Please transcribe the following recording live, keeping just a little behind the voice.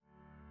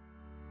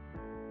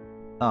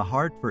a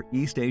Heart for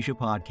East Asia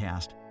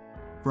podcast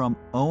from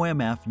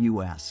OMF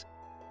US.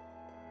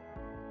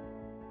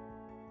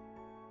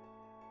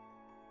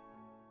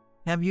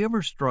 Have you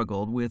ever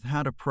struggled with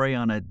how to pray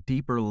on a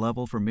deeper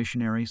level for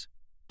missionaries?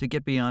 To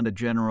get beyond a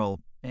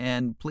general,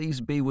 and please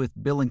be with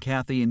Bill and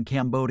Kathy in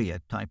Cambodia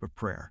type of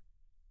prayer?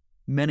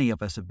 Many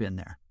of us have been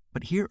there,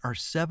 but here are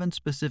 7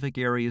 specific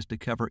areas to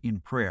cover in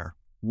prayer,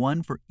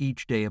 one for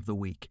each day of the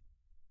week.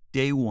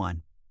 Day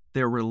 1,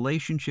 their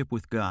relationship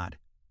with God.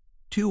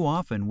 Too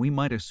often we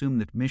might assume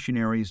that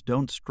missionaries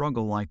don't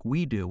struggle like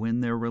we do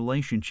in their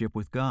relationship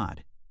with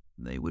God.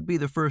 They would be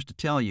the first to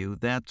tell you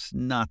that's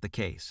not the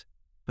case.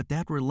 But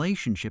that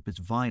relationship is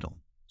vital,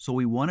 so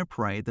we want to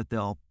pray that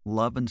they'll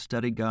love and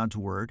study God's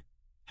Word,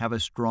 have a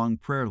strong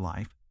prayer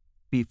life,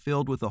 be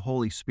filled with the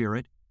Holy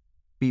Spirit,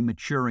 be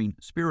maturing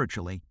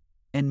spiritually,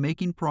 and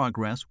making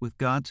progress with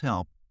God's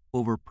help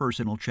over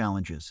personal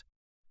challenges.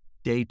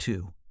 Day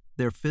 2,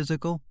 their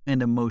physical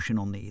and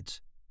emotional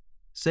needs.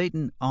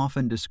 Satan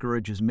often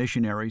discourages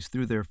missionaries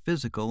through their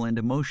physical and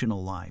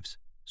emotional lives,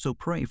 so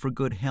pray for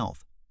good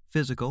health,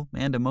 physical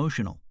and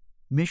emotional.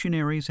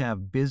 Missionaries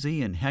have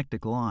busy and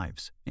hectic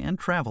lives and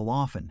travel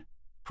often.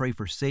 Pray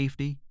for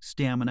safety,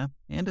 stamina,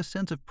 and a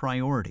sense of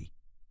priority.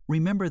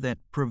 Remember that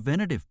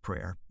preventative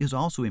prayer is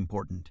also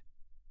important.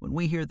 When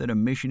we hear that a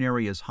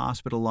missionary is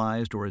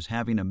hospitalized or is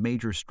having a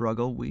major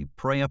struggle, we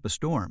pray up a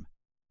storm.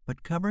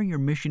 But cover your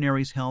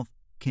missionary's health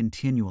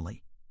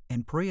continually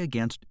and pray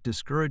against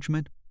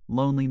discouragement,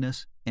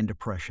 loneliness, and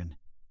depression.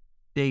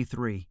 Day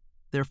 3,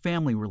 their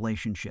family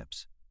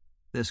relationships.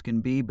 This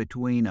can be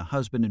between a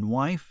husband and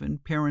wife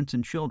and parents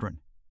and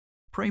children.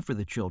 Pray for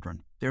the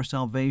children, their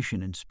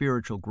salvation and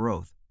spiritual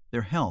growth,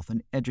 their health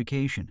and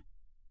education.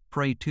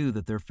 Pray, too,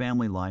 that their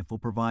family life will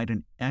provide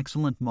an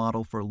excellent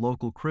model for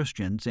local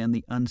Christians and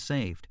the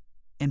unsaved.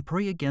 And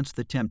pray against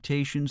the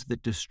temptations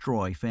that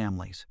destroy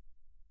families.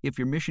 If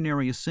your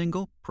missionary is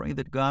single, pray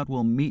that God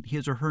will meet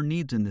his or her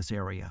needs in this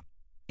area.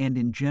 And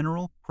in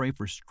general, pray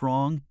for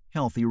strong,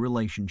 healthy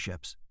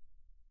relationships.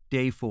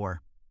 Day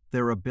 4,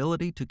 their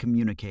ability to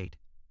communicate.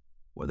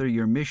 Whether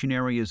your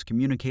missionary is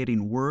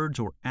communicating words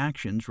or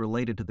actions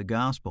related to the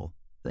gospel,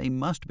 they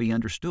must be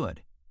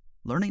understood.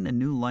 Learning a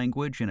new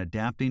language and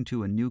adapting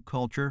to a new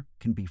culture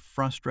can be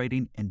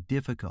frustrating and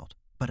difficult,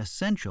 but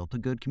essential to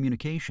good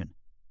communication.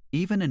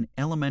 Even an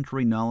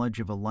elementary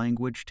knowledge of a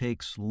language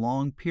takes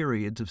long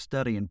periods of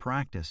study and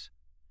practice.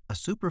 A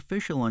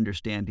superficial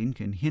understanding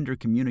can hinder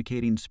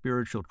communicating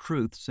spiritual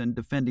truths and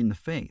defending the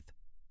faith.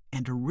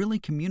 And to really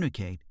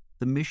communicate,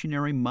 the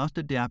missionary must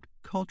adapt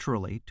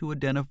culturally to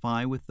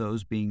identify with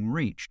those being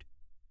reached.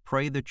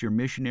 Pray that your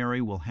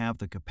missionary will have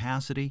the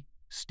capacity,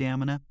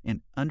 stamina,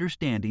 and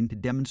understanding to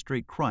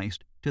demonstrate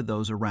Christ to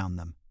those around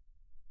them.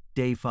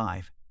 Day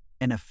 5,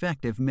 an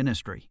effective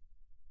ministry.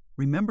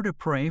 Remember to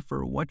pray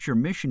for what your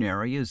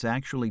missionary is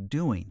actually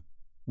doing: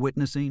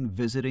 witnessing,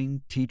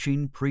 visiting,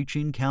 teaching,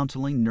 preaching,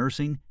 counseling,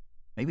 nursing.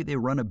 Maybe they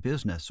run a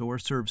business or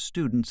serve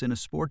students in a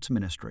sports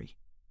ministry.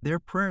 Their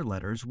prayer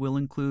letters will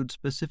include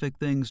specific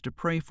things to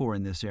pray for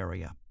in this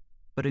area,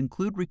 but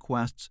include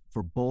requests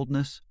for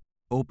boldness,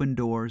 open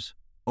doors,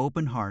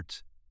 open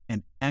hearts,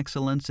 and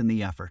excellence in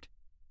the effort.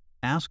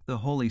 Ask the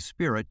Holy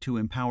Spirit to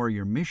empower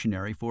your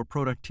missionary for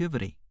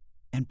productivity,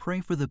 and pray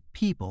for the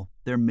people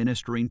they're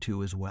ministering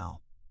to as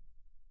well.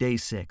 Day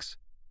 6,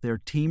 their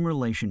team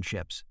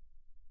relationships.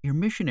 Your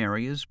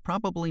missionary is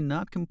probably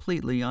not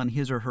completely on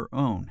his or her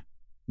own.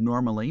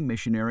 Normally,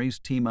 missionaries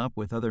team up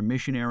with other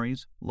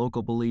missionaries,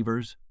 local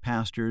believers,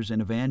 pastors,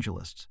 and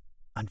evangelists.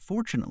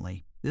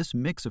 Unfortunately, this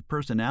mix of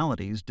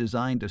personalities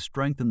designed to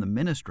strengthen the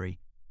ministry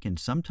can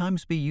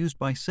sometimes be used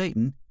by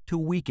Satan to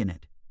weaken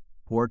it.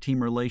 Poor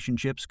team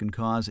relationships can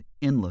cause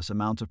endless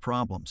amounts of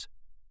problems.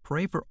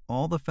 Pray for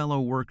all the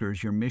fellow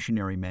workers your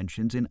missionary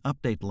mentions in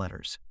update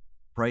letters.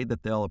 Pray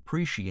that they'll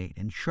appreciate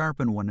and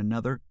sharpen one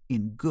another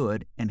in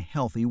good and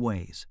healthy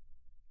ways.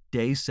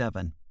 Day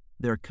 7,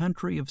 their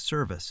country of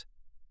service.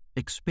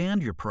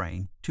 Expand your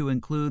praying to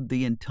include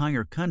the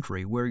entire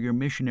country where your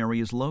missionary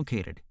is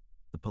located.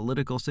 The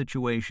political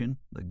situation,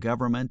 the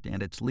government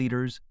and its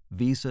leaders,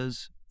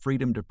 visas,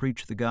 freedom to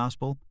preach the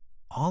gospel,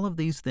 all of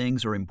these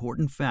things are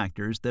important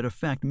factors that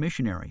affect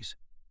missionaries.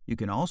 You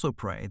can also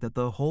pray that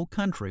the whole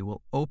country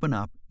will open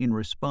up in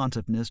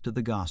responsiveness to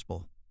the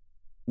gospel.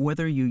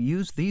 Whether you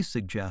use these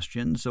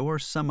suggestions or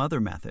some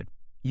other method,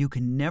 you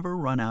can never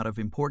run out of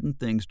important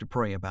things to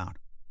pray about.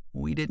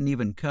 We didn't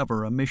even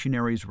cover a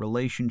missionary's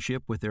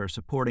relationship with their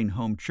supporting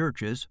home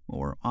churches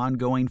or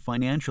ongoing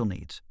financial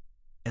needs.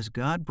 As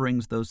God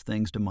brings those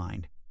things to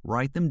mind,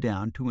 write them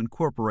down to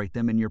incorporate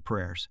them in your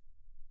prayers.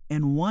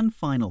 And one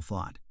final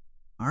thought.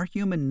 Our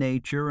human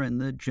nature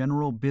and the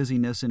general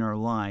busyness in our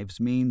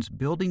lives means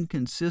building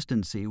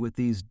consistency with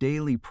these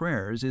daily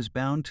prayers is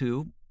bound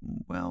to,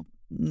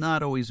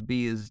 not always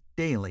be as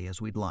daily as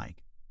we'd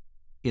like.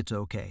 It's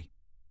okay.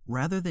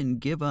 Rather than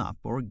give up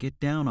or get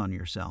down on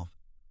yourself,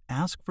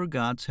 ask for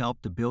God's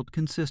help to build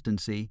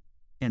consistency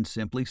and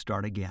simply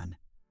start again.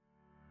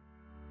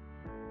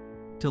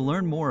 To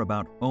learn more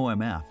about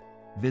OMF,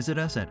 Visit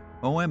us at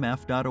omf.org/US.